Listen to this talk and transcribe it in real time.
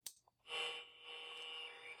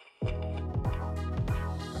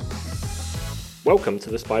Welcome to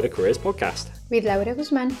the SBIDER Careers Podcast. With Laura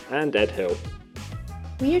Guzman and Ed Hill.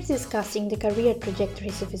 We are discussing the career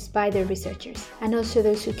trajectories of SBIDER researchers and also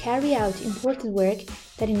those who carry out important work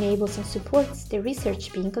that enables and supports the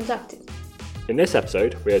research being conducted. In this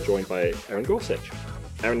episode, we are joined by Erin Gorsich.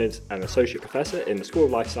 Erin is an associate professor in the School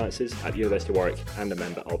of Life Sciences at the University of Warwick and a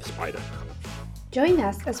member of SBIDER. Join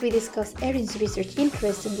us as we discuss Erin's research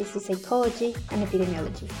interest in disease ecology and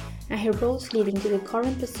epidemiology, and her roles leading to the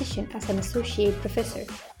current position as an associate professor.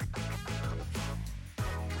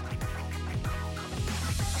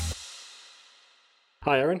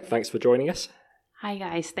 Hi Erin, thanks for joining us. Hi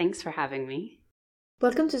guys, thanks for having me.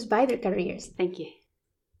 Welcome to SBIDER Careers. Thank you.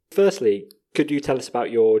 Firstly, could you tell us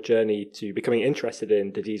about your journey to becoming interested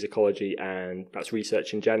in disease ecology and perhaps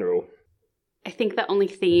research in general? I think the only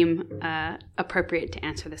theme appropriate to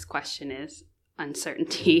answer this question is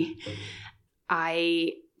uncertainty.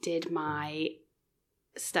 I did my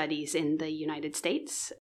studies in the United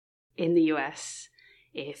States. In the US,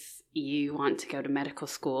 if you want to go to medical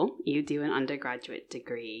school, you do an undergraduate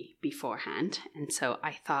degree beforehand. And so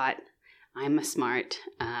I thought, I'm a smart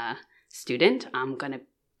student. I'm going to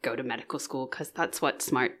go to medical school because that's what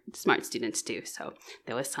smart students do. So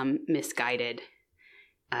there was some misguided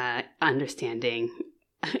understanding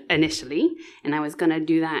initially, and I was going to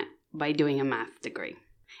do that by doing a math degree.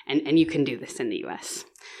 And you can do this in the US.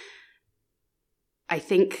 I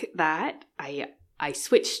think that I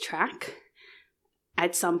switched track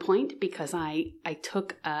at some point because I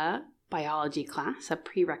took a biology class, a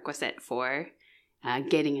prerequisite for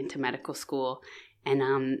getting into medical school.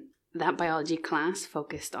 And that biology class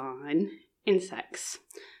focused on insects.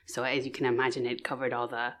 So as you can imagine, it covered all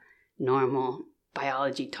the normal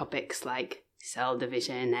biology topics like cell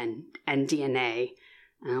division and DNA.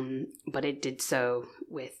 But it did so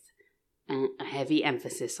with a heavy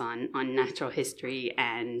emphasis on natural history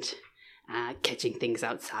and catching things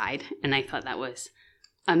outside. And I thought that was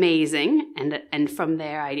amazing. And from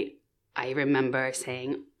there, I remember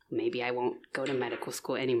saying, maybe I won't go to medical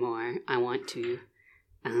school anymore. I want to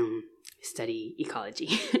study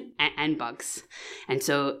ecology and bugs. And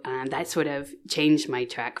so that sort of changed my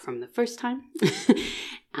track from the first time.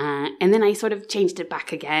 And then I sort of changed it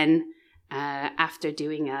back again after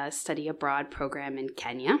doing a study abroad program in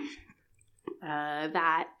Kenya.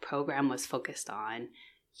 That program was focused on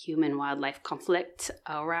human-wildlife conflict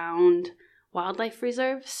around wildlife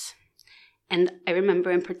reserves. And I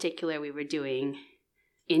remember in particular we were doing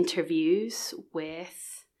interviews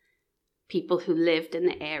with people who lived in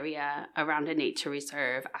the area around a nature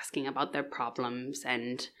reserve, asking about their problems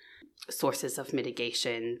and sources of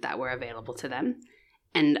mitigation that were available to them.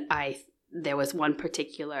 And there was one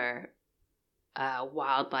particular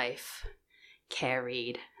wildlife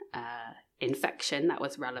carried infection that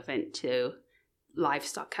was relevant to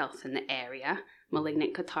livestock health in the area,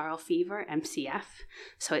 malignant catarrhal fever, MCF.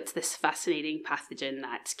 So it's this fascinating pathogen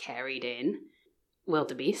that's carried in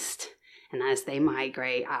wildebeest. And as they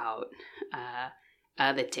migrate out,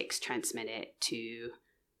 the ticks transmit it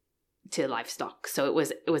to livestock. So it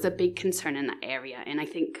was a big concern in that area. And I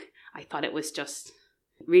thought it was just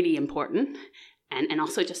really important and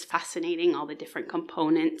also just fascinating, all the different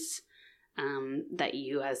components that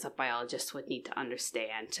you as a biologist would need to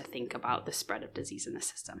understand to think about the spread of disease in the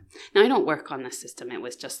system. Now, I don't work on the system. It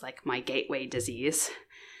was just like my gateway disease.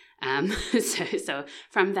 So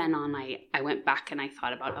from then on, I went back and I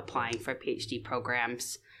thought about applying for PhD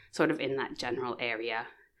programs sort of in that general area.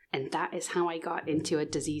 And that is how I got into a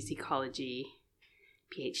disease ecology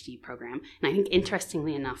PhD program. And I think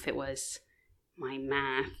interestingly enough, it was my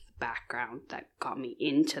math background that got me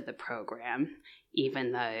into the program,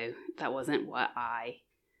 even though that wasn't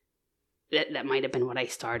that might have been what I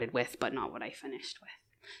started with, but not what I finished with.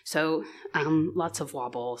 So lots of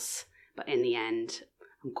wobbles, but in the end,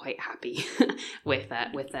 I'm quite happy with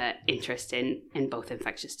the interest in both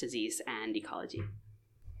infectious disease and ecology.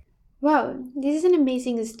 Wow, this is an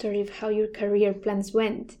amazing story of how your career plans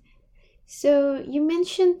went. So you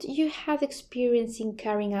mentioned you had experience in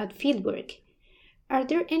carrying out fieldwork. Are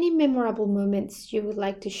there any memorable moments you would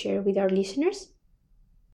like to share with our listeners?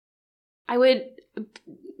 I would,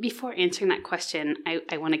 before answering that question,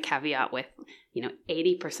 I want to caveat with,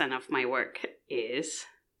 80% of my work is,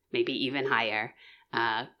 maybe even higher,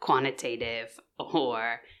 quantitative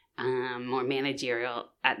or more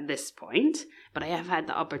managerial at this point, but I have had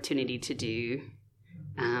the opportunity to do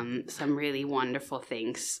some really wonderful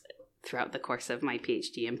things throughout the course of my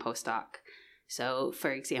PhD and postdoc. So,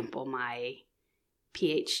 for example, my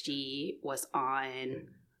PhD was on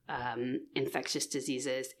infectious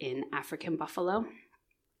diseases in African buffalo,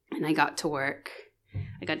 and I got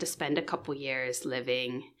to spend a couple years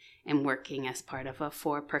living am working as part of a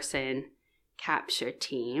 4-person capture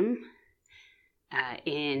team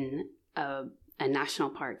in a national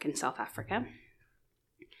park in South Africa.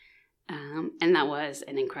 And that was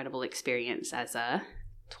an incredible experience as a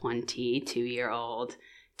 22-year-old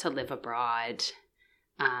to live abroad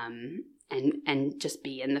and just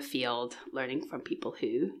be in the field learning from people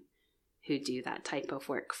who do that type of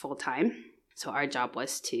work full time. So our job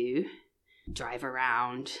was to drive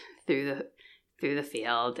around through the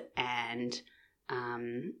field and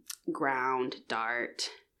ground dart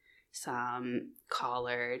some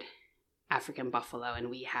collared African buffalo, and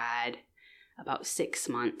we had about 6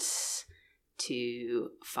 months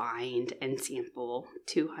to find and sample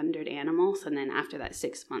 200 animals, and then after that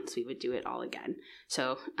 6 months we would do it all again.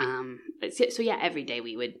 So every day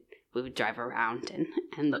we would drive around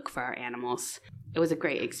and look for our animals. It was a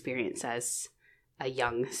great experience as a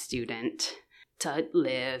young student to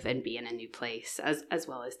live and be in a new place, as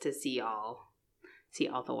well as to see all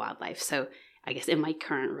the wildlife. So I guess in my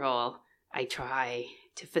current role, I try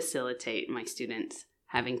to facilitate my students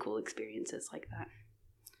having cool experiences like that.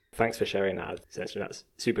 Thanks for sharing that. Essentially, that's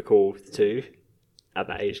super cool to, at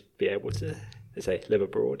that age, be able to, let's say, live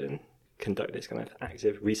abroad and conduct this kind of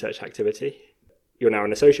active research activity. You're now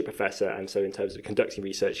an associate professor, and so in terms of conducting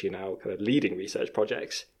research, you're now kind of leading research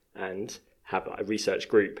projects and have a research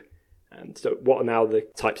group. And so what are now the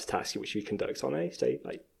types of tasks which you conduct on a, say,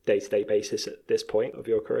 like day-to-day basis at this point of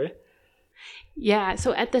your career? Yeah,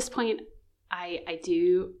 so at this point, I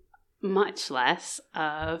do much less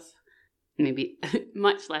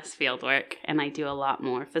field work, and I do a lot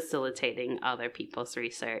more facilitating other people's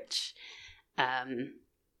research.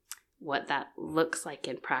 What that looks like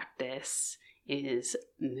in practice is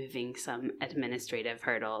moving some administrative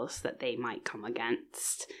hurdles that they might come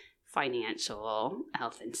against, financial,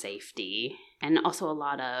 health and safety, and also a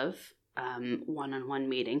lot of one-on-one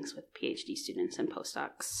meetings with PhD students and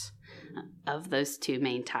postdocs. Of those two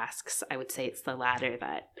main tasks, I would say it's the latter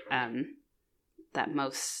that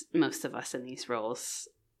most of us in these roles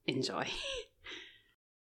enjoy.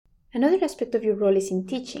 Another aspect of your role is in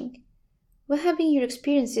teaching. What have been your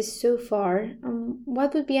experiences so far?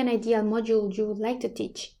 What would be an ideal module you would like to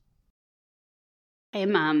teach? I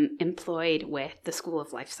am employed with the School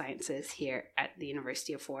of Life Sciences here at the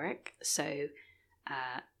University of Warwick, so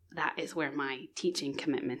that is where my teaching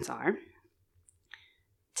commitments are.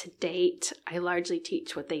 To date, I largely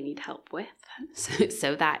teach what they need help with.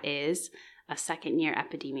 So that is a second-year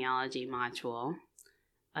epidemiology module,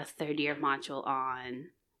 a third-year module on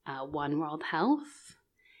One World Health,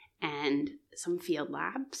 and some field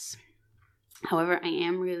labs. However, I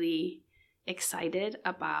am really excited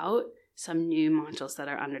about some new modules that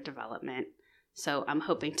are under development. So I'm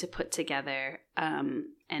hoping to put together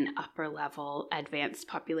an upper-level advanced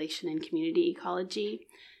population and community ecology.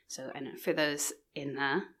 So, and for those in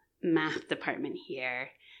the math department here,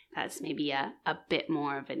 that's maybe a bit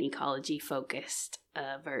more of an ecology-focused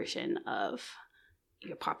version of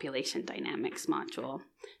your population dynamics module.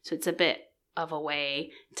 So it's a bit of a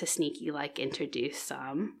way to sneaky-like introduce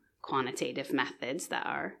some quantitative methods that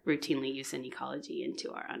are routinely used in ecology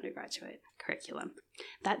into our undergraduate curriculum.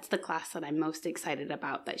 That's the class that I'm most excited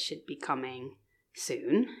about that should be coming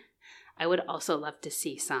soon. I would also love to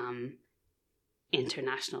see some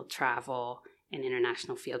international travel and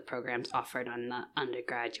international field programs offered on the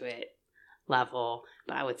undergraduate level,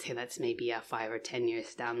 but I would say that's maybe a 5 or 10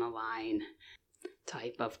 years down the line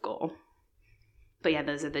type of goal. But yeah,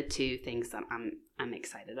 those are the two things that I'm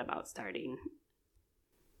excited about starting.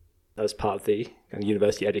 As part of the kind of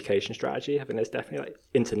university education strategy, I think there's definitely like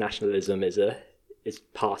internationalism is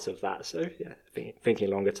part of that. So yeah, thinking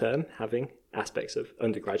longer term, having aspects of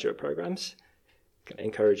undergraduate programs,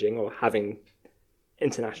 encouraging or having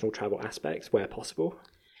international travel aspects where possible.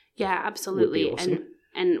 Yeah, absolutely. Awesome.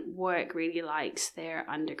 And Warwick really likes their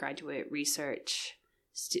undergraduate research,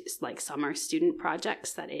 like summer student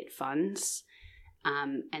projects that it funds.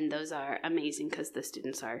 And those are amazing because the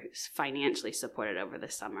students are financially supported over the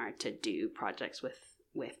summer to do projects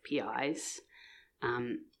with PIs.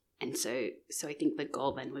 And so I think the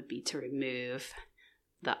goal then would be to remove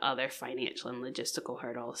the other financial and logistical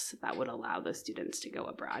hurdles that would allow those students to go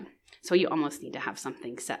abroad. So you almost need to have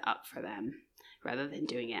something set up for them rather than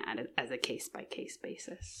doing it as a case-by-case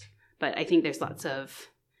basis. But I think there's lots of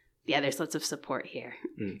support here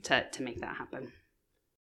to make that happen.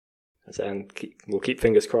 And we'll keep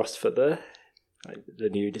fingers crossed for the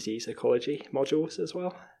new disease ecology modules as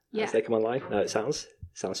well as they come online. It sounds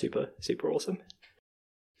super awesome.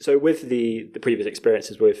 So with the previous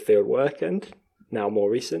experiences with field work and now more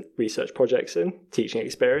recent research projects and teaching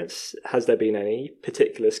experience, has there been any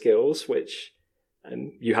particular skills which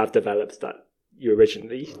and you have developed that you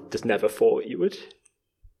originally just never thought you would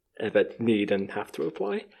ever need and have to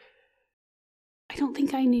apply? I don't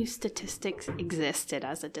think I knew statistics existed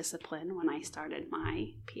as a discipline when I started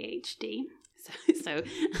my PhD. So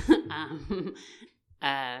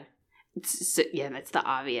that's the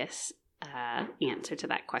obvious answer to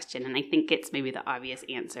that question. And I think it's maybe the obvious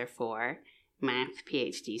answer for math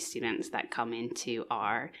PhD students that come into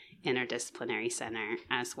our interdisciplinary center,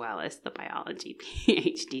 as well as the biology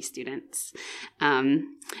PhD students. And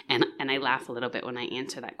I laugh a little bit when I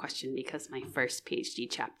answer that question, because my first PhD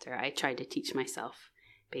chapter, I tried to teach myself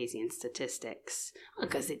Bayesian statistics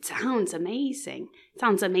because it sounds amazing. It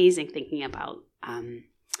sounds amazing thinking about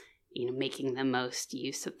making the most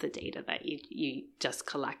use of the data that you just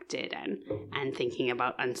collected, and thinking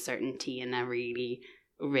about uncertainty in a really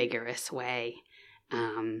rigorous way,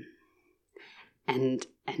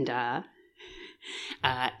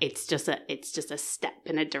 it's just a step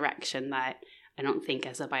in a direction that I don't think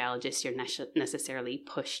as a biologist you're necessarily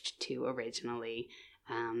pushed to originally,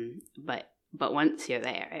 but once you're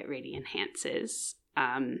there, it really enhances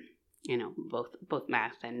both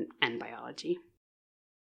math and biology.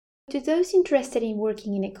 To those interested in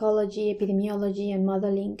working in ecology, epidemiology, and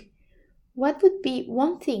modeling, what would be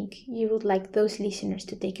one thing you would like those listeners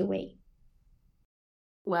to take away?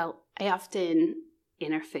 Well, I often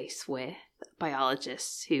interface with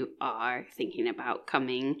biologists who are thinking about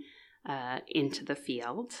coming into the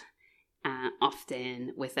field,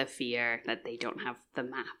 often with a fear that they don't have the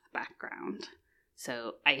math background.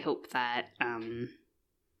 So I hope that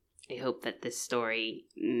this story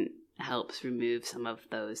helps remove some of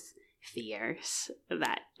those fears,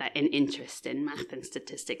 that an interest in math and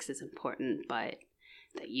statistics is important, but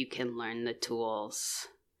that you can learn the tools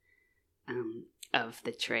of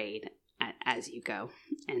the trade as you go,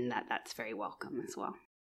 and that's very welcome as well.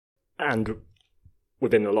 And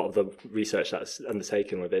within a lot of the research that's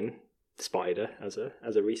undertaken within SBIDER as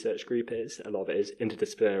a research group, a lot of it is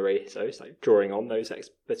interdisciplinary, so it's like drawing on those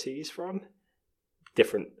expertise from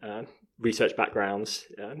different research backgrounds.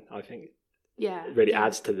 I think really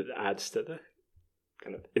adds to the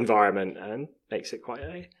kind of environment and makes it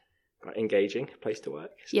quite engaging place to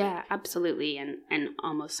work. So. Yeah, absolutely, and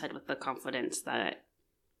almost said with the confidence that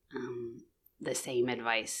the same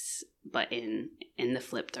advice, but in the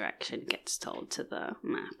flip direction, gets told to the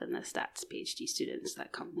math and the stats PhD students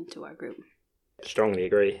that come into our group. Strongly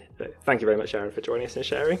agree. So thank you very much, Erin, for joining us and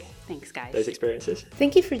sharing. Thanks, guys. Those experiences.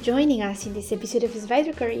 Thank you for joining us in this episode of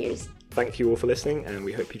SBIDER Careers. Thank you all for listening, and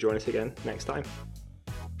we hope you join us again next time.